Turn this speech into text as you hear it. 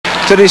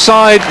to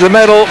decide the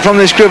medal from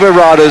this group of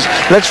riders.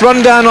 Let's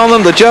run down on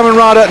them. The German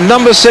rider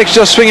number 6,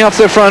 just swinging off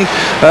the front,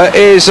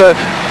 is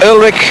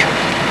Ulrich.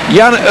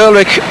 Jan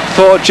Ulrich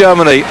for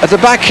Germany. At the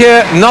back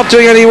here, not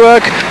doing any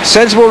work,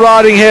 sensible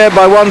riding here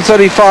by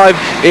 135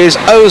 is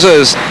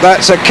Ozers.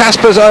 That's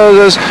Kaspars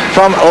Ozers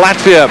from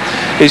Latvia.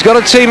 He's got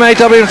a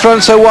teammate up in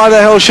front, so why the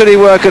hell should he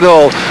work at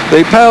all?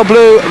 The pale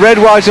blue, red,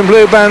 white and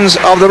blue bands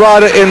of the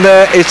rider in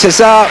there is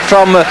Cesar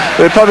from the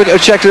Republic of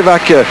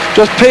Czechoslovakia.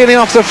 Just peeling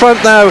off the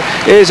front now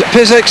is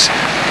Pisiks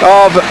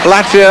of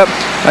Latvia,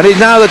 and he's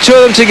now the two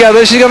of them together.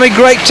 This is going to be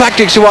great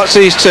tactics to watch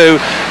these two.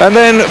 And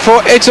then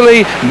for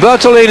Italy,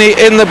 Bertolini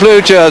in the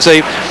blue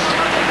jersey.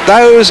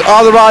 Those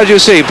are the riders you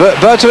see.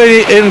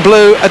 Bertolini in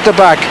blue at the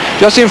back.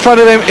 Just in front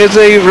of him is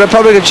the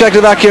Republic of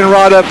Czechoslovakian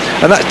rider,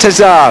 and that's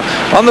Cesar.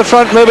 On the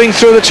front, moving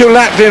through the two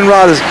Latvian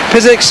riders,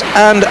 Pisiks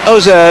and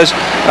Ozers,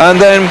 and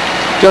then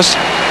just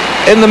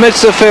in the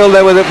midst of the field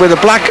there with the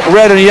black,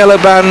 red and yellow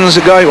bands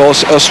going, or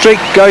streak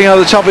going over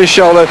the top of his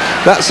shoulder.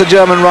 That's the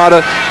German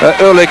rider,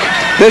 Ulrich.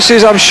 This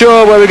is, I'm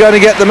sure, where we're going to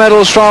get the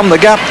medals from. The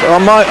gap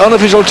on my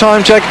unofficial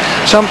time check,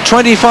 some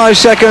 25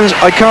 seconds.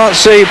 I can't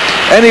see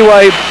any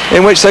way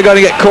in which they're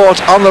going to get caught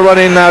on the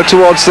run-in now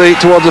towards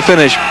the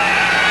finish.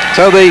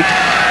 So the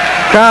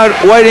crowd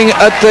waiting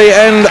at the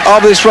end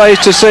of this race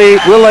to see,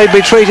 will they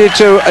be treated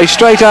to a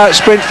straight-out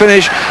sprint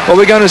finish, or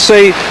we're going to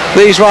see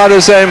these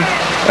riders then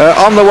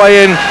on the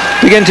way in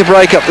begin to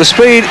break up. The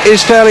speed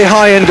is fairly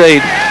high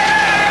indeed.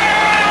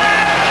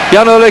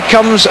 Jan Ulrich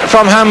comes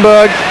from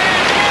Hamburg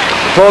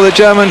for the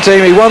German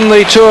team. He won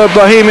the Tour of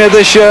Bohemia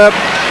this year,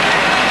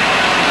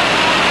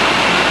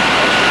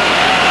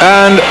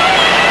 and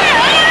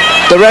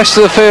the rest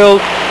of the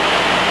field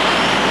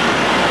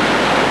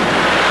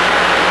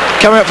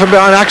coming up from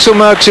behind. Axel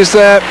Merckx is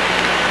there.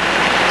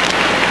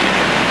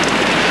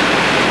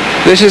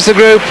 This is the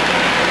group,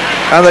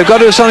 and they've got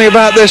to do something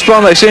about this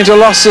one. They seem to have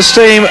lost the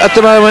steam at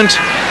the moment.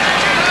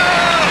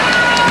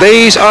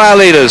 These are our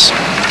leaders.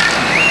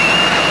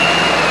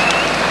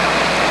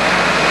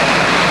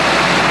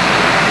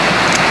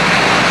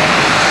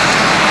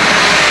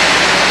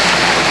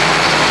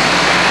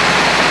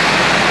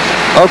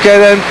 Okay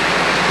then,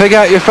 pick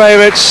out your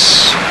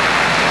favourites.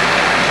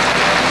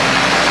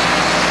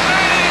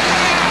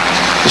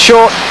 The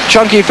short,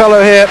 chunky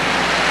fellow here,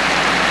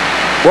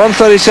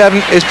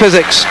 137, is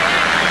Pisiks.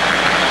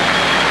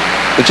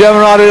 The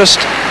German rider just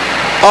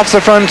off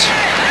the front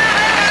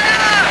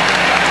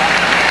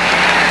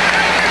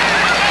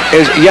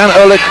is Jan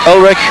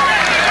Ulrich.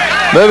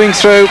 Moving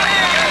through,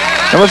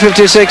 number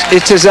 56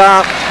 is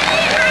Cesar.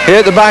 Here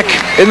at the back,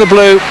 in the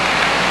blue,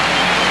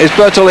 is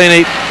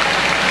Bertolini.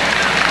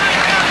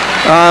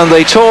 And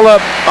the taller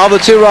of the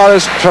two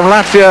riders from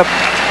Latvia,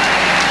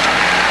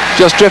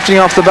 just drifting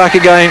off the back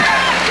again.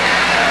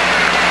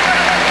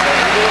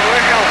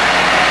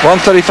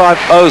 135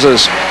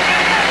 Ozers.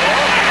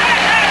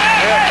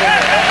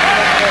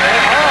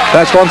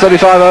 That's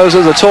 135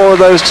 Ozers, the taller of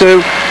those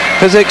two.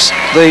 Pisiks,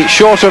 the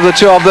shorter of the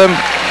two of them.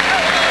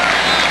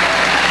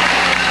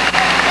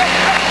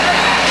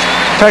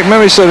 In fact,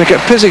 memory serves me,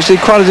 Pisiks did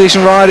quite a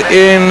decent ride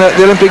in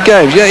the Olympic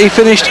Games. Yeah, he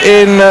finished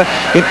in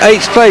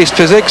 8th place,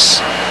 Pisiks.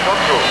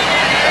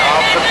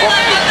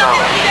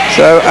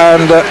 So,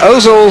 and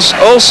Ozels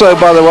also,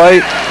 by the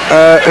way,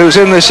 who's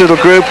in this little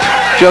group,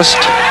 just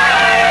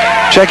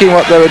checking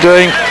what they were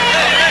doing.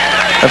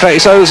 In fact,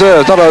 it's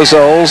Ozers, not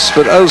Ozels,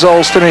 but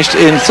Ozels finished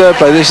in 3rd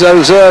place. This is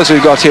Ozers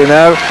we've got here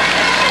now.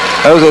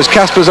 Ozers,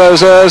 Kaspars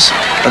Ozers,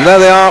 and there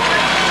they are.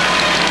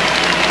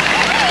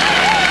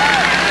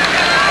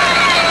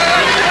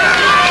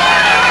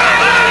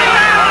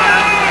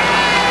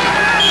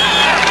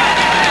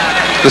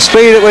 The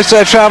speed at which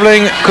they're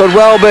travelling could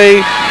well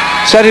be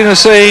setting the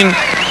scene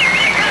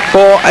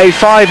for a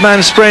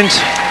 5-man sprint.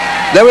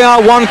 There we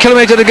are, 1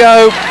 kilometre to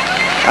go,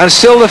 and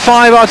still the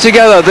 5 are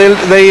together.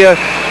 The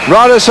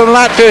riders from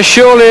Latvia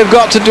surely have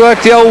got to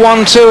work the old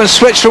 1-2 and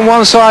switch from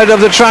one side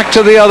of the track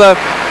to the other,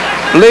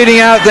 leading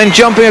out, then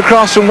jumping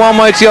across from one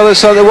way to the other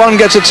so that one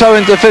gets a toe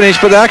into the finish,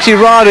 but they're actually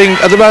riding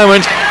at the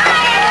moment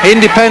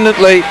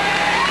independently.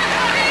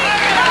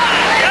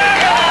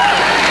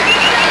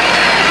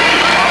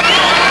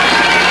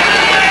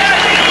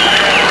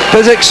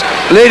 Pisiks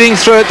leading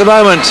through at the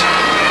moment.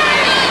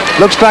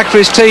 Looks back for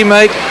his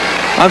teammate.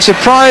 I'm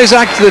surprised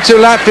actually the two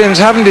Latvians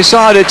haven't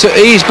decided to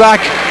ease back.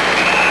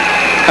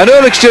 And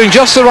Ulrich's doing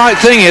just the right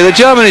thing here. The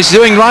German is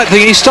doing the right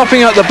thing. He's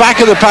stopping at the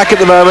back of the pack at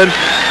the moment.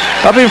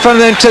 Up in front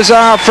of them,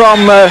 Cesar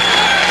from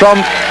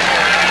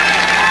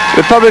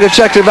Republic of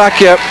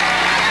Czechoslovakia.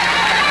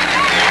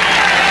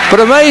 But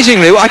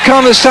amazingly, I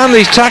can't understand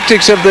these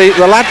tactics of the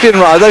Latvian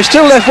rider. They've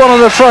still left one on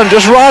the front,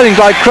 just riding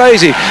like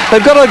crazy. They've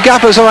got a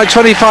gap of something like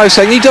 25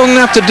 seconds. He doesn't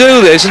have to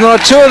do this, and there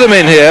are two of them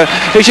in here.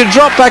 He should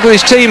drop back with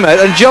his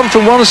teammate and jump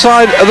from one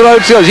side of the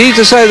road to the other. He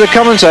used to say to the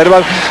commentator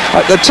about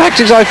the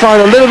tactics I find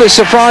a little bit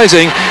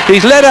surprising.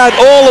 He's led out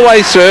all the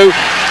way through.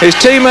 His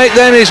teammate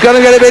then is going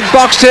to get a bit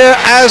boxed here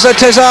as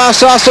Tezar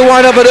starts to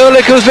wind up, but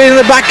Ulrich, who's been in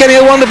the back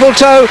getting a wonderful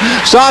toe,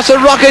 starts to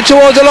rocket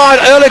towards the line.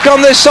 Ulrich on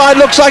this side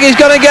looks like he's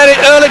going to get it.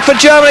 Ulrich for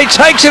Germany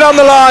takes it on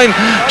the line,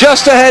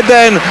 just ahead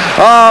then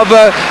of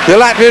the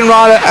Latvian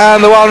rider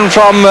and the one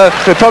from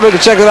Republic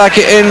of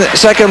Czechoslovakia in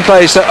second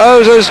place. So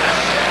Ozers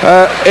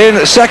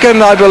in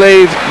second, I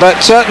believe, but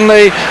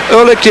certainly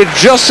Ulrich did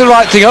just the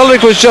right thing.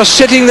 Ulrich was just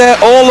sitting there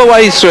all the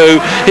way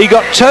through. He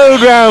got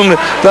towed round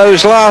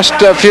those last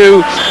few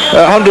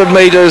 100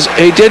 metres.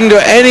 He didn't do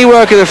any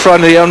work at the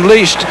front. He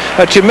unleashed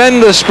a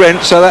tremendous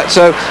sprint, so that's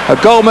a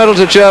gold medal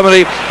to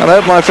Germany, and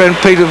I hope my friend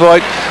Peter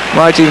Voigt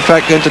might in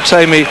fact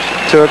entertain me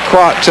to a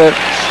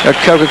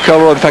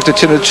Coca-Cola, in fact a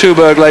tin of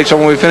Tuborg later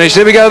on when we finish.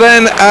 Here we go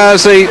then,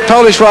 as the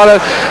Polish rider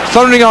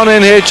thundering on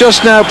in here,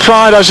 just now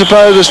Pride, I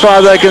suppose, as far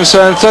as they're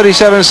concerned,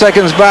 37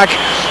 seconds back,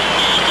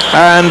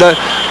 and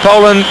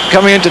Poland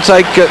coming in to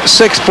take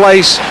sixth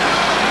place.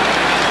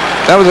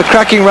 That was a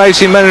cracking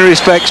race in many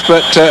respects,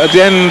 but at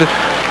the end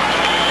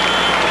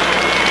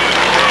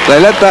they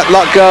let that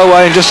lot go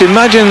away, and just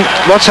imagine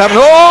what's happened.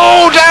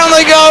 Oh, down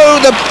they go!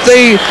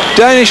 The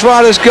Danish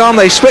rider's gone.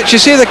 They switch. You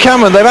see the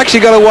camera, they've actually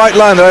got a white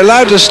line. They're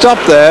allowed to stop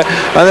there,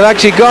 and they've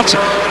actually got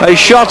a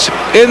shot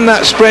in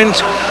that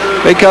sprint,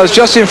 because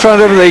just in front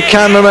of them, the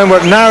cameramen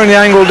were narrowing the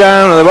angle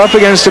down, and they were up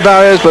against the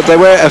barriers, but they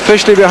were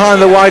officially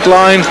behind the white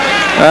line.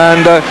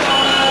 And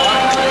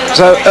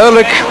so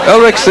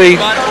Ulrich, the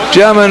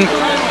German,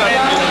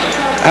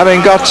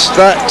 having got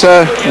that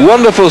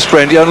wonderful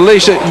sprint, he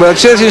unleashed it. Well,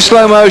 see it in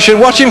slow motion.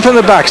 Watch him from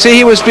the back. See,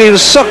 he was being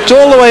sucked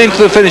all the way into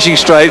the finishing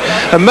straight.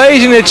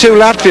 Amazingly, the two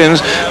Latvians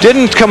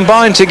didn't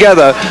combine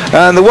together,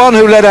 and the one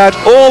who led out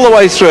all the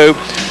way through,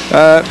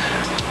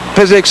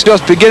 physics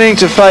just beginning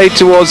to fade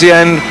towards the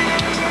end.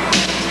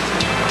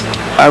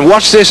 And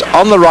watch this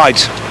on the right.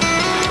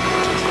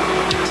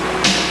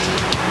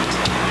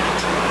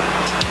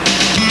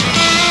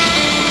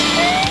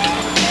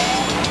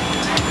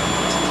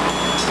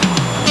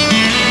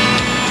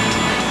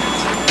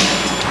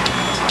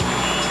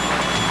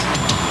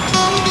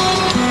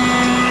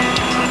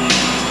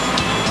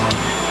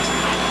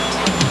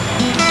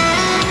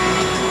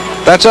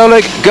 That's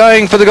Ulrich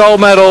going for the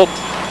gold medal.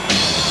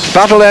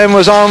 Battle then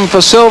was on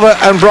for silver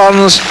and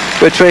bronze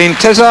between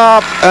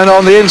Tezar and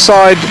on the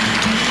inside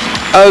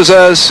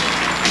Ozers.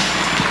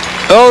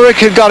 Ulrich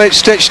had got it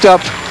stitched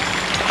up,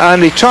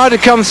 and he tried to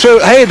come through.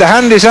 Hey, the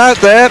hand is out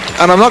there,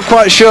 and I'm not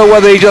quite sure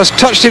whether he just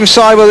touched him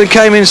sideways and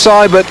came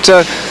inside, but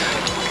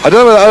I don't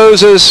know whether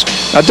Ozers,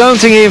 I don't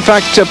think he in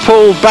fact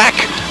pulled back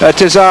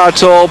Tezar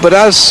at all, but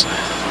as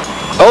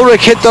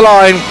Ulrich hit the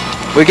line,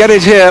 we get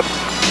it here.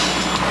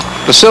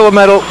 The silver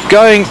medal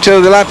going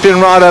to the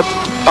Latvian rider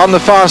on the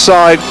far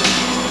side,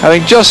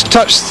 having just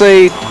touched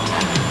the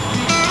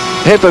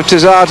hip of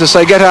Tezar to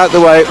say get out the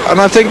way, and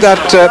I think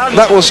that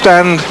that will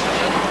stand,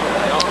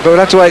 but we'll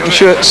have to wait and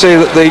see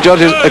that the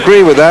judges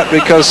agree with that,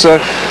 because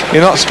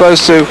you're not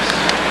supposed to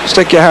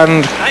stick your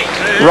hand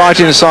right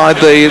inside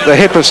the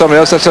hip of somebody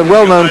else. That's a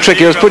well-known trick.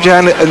 You just put your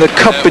hand in the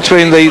cup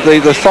between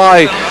the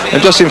thigh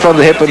and just in front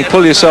of the hip and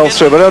pull yourself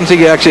through, but I don't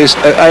think he actually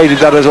aided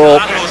that at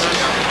all.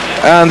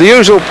 And the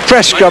usual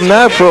press scrum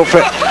now for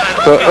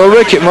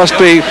Ulrich. It must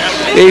be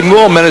even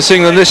more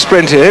menacing than this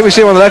sprint here. Here we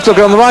see him on the left. Look,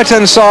 on the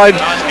right-hand side,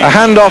 a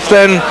handoff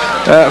then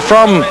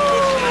from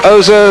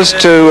Ozers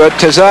to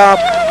Tezar.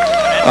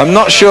 I'm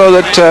not sure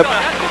that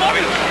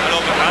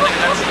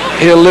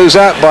he'll lose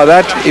out by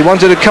that. He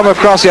wanted to come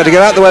across. He had to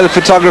get out the way of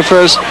the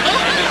photographers.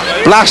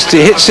 Blast!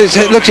 He hits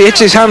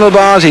his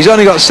handlebars. He's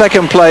only got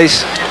second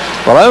place.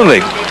 Well,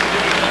 only.